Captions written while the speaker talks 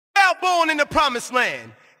born in the promised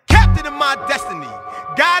land, captain of my destiny,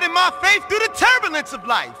 guiding my faith through the turbulence of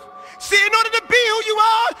life. See, in order to be who you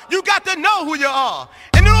are, you got to know who you are.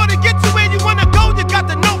 And in order to get to where you want to go, you got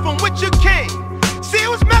to know from which you came. See, it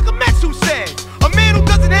was Malcolm X who said, a man who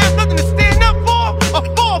doesn't have nothing to stand up for,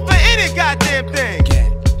 or fall for any goddamn thing.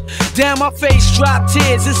 Down my face drop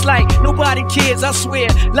tears, it's like nobody cares, I swear,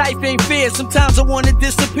 life ain't fair, sometimes I wanna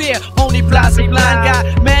disappear. Only blind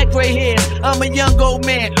got mad gray hairs, I'm a young old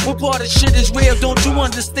man, what part of shit is real, don't you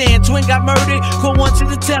understand? Twin got murdered, caught one to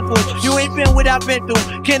the temple, you ain't been what I've been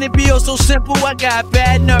through, can it be oh so simple? I got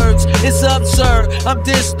bad nerves, it's absurd, I'm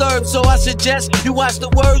disturbed, so I suggest you watch the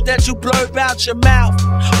words that you blurb out your mouth,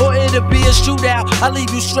 or it'll be a shootout, I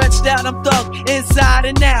leave you stretched out, I'm thug inside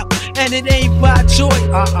and out, and it ain't by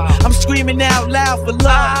choice. I'm screaming out loud for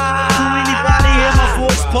love. Do anybody hear my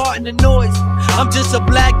voice parting the noise? I'm just a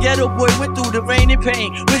black ghetto boy, went through the rain and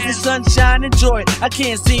pain with the sunshine and joy. I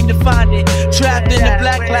can't seem to find it. Trapped in the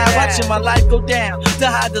black cloud, watching my life go down. To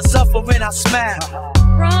hide the suffering, I smile.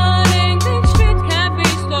 Running these streets can't be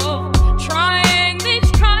slow. Trying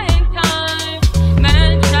these trying times.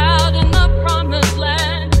 Man, child in the promised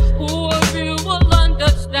land. Who of you will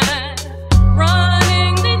understand?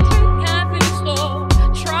 Running these streets can't be slow.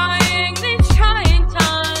 Trying these trying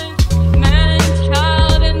times. Man,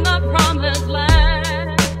 child in the promised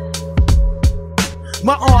land.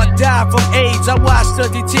 My aunt died from AIDS, I watched her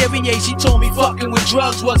deteriorate. She told me fucking with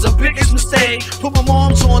drugs was her biggest mistake. Put my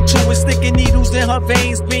mom's on to it, sticking needles in her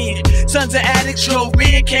veins, being sons of addicts drove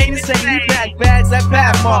me and came to say we packed bags at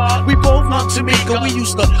Pathmark. We both hung Tamika, we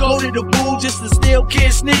used to go to the pool just to steal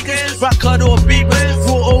kids' sneakers, rock cut off beavers,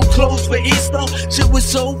 wore old clothes for Easter. Shit was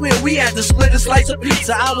so weird, we had to split a slice of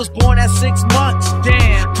pizza. I was born at 6 months,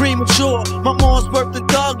 damn, premature. My mom's birthed a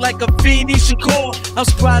dog like a fiend, Shakur. I'm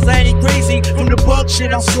surprised I ain't crazy from the bug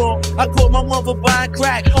shit I saw. I caught my mother buying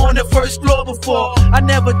crack on the first floor before. I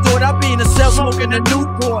never thought I'd be in a cell smoking a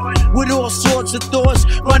Newport, with all sorts of thoughts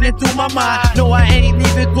running through my mind. No, I ain't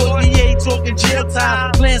even good, we ain't talking jail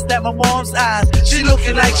time. Glanced at my mom's eyes, she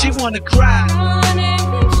looking like she wanna cry.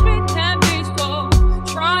 Running these streets can't be slow.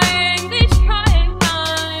 Trying these trying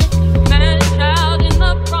times. Man, child in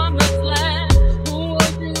the promised land. Who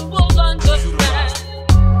of you will understand?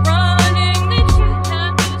 Running these streets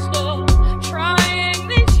can't be slow. Trying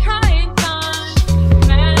these trying times.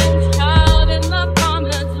 Man, child in the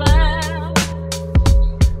promised land.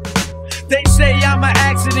 They say I'm an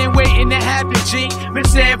accident waiting to happen, G. Been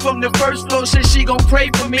saying from the first floor, said she gon' pray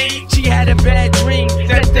for me. She had a bad dream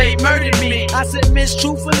that they murdered me. I said, miss,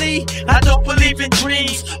 truthfully, I don't believe in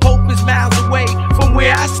dreams. Hope is miles away from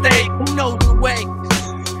where I stay. Who knows the way?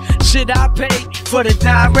 Should I pay for the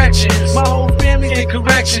directions? My whole family's in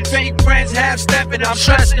correction. Fake friends half-stepping, I'm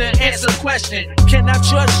trusting. Answer the question, can I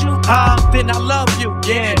trust you? Then I love you.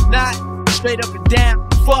 Yeah, not straight up and down,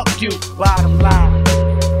 fuck you. Bottom line,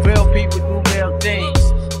 real people do real things.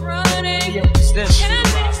 Running Yeah, it's this. can't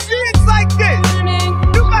be See, it's like this.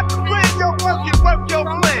 You got to plan your work and work your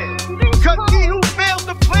plan.